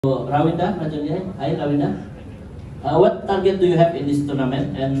Rawinda, hi Rawinda. What target do you have in this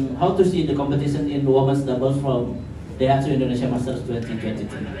tournament, and how to see the competition in women's doubles from the Indonesia Masters 2023?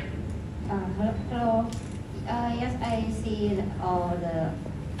 Hello. Yes, I see all the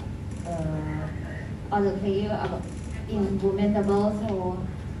players in women doubles. So,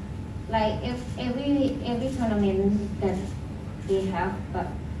 like if every tournament that they have,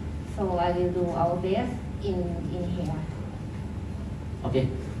 so I will do our best in here. Okay.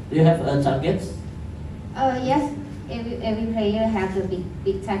 Do you have targets? Yes, every player has a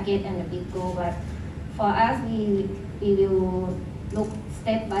big target and a big goal, but for us, we will look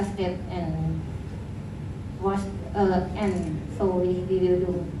step by step and watch, and so we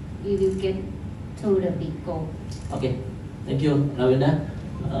will get to the big goal. Okay, thank you, Rawinda.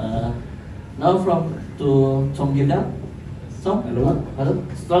 Now to Tom Gicquel. Tom, hello.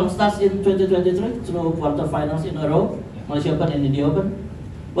 Strong starts in 2023 through quarterfinals in a row, Malaysia Open and India Open.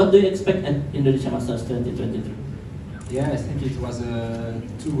 What do you expect at Indonesia Masters 2023? Yeah, I think it was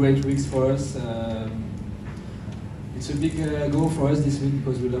 2 great weeks for us. It's a big goal for us this week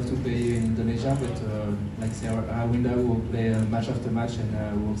because we love to play in Indonesia, but like say Rawinda will play match after match and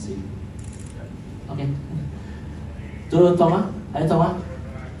we'll see. Okay. To Toma, hi Toma.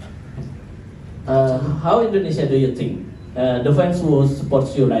 How Indonesia do you think? The fans who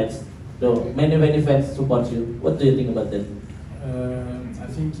support you, right? Many fans support you. What do you think about that?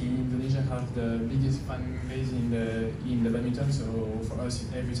 I think Indonesia have the biggest fan base in the badminton. So for us,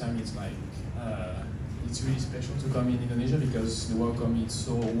 every time it's like it's really special to come in Indonesia because the welcome is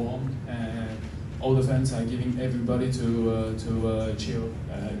so warm and all the fans are giving everybody to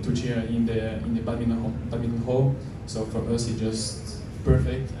cheer in the badminton hall. So for us, it's just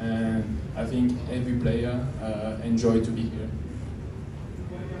perfect, and I think every player enjoy to be here.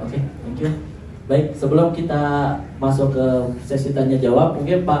 Okay, thank you. Baik, sebelum kita masuk ke sesi tanya jawab,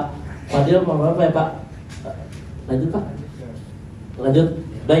 mungkin Pak Fadil mau apa ya Pak? Lanjut Pak. Lanjut.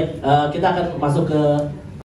 Baik, kita akan masuk ke